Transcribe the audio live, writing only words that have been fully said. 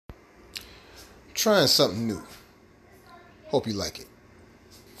trying something new. Hope you like it.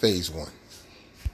 Phase 1.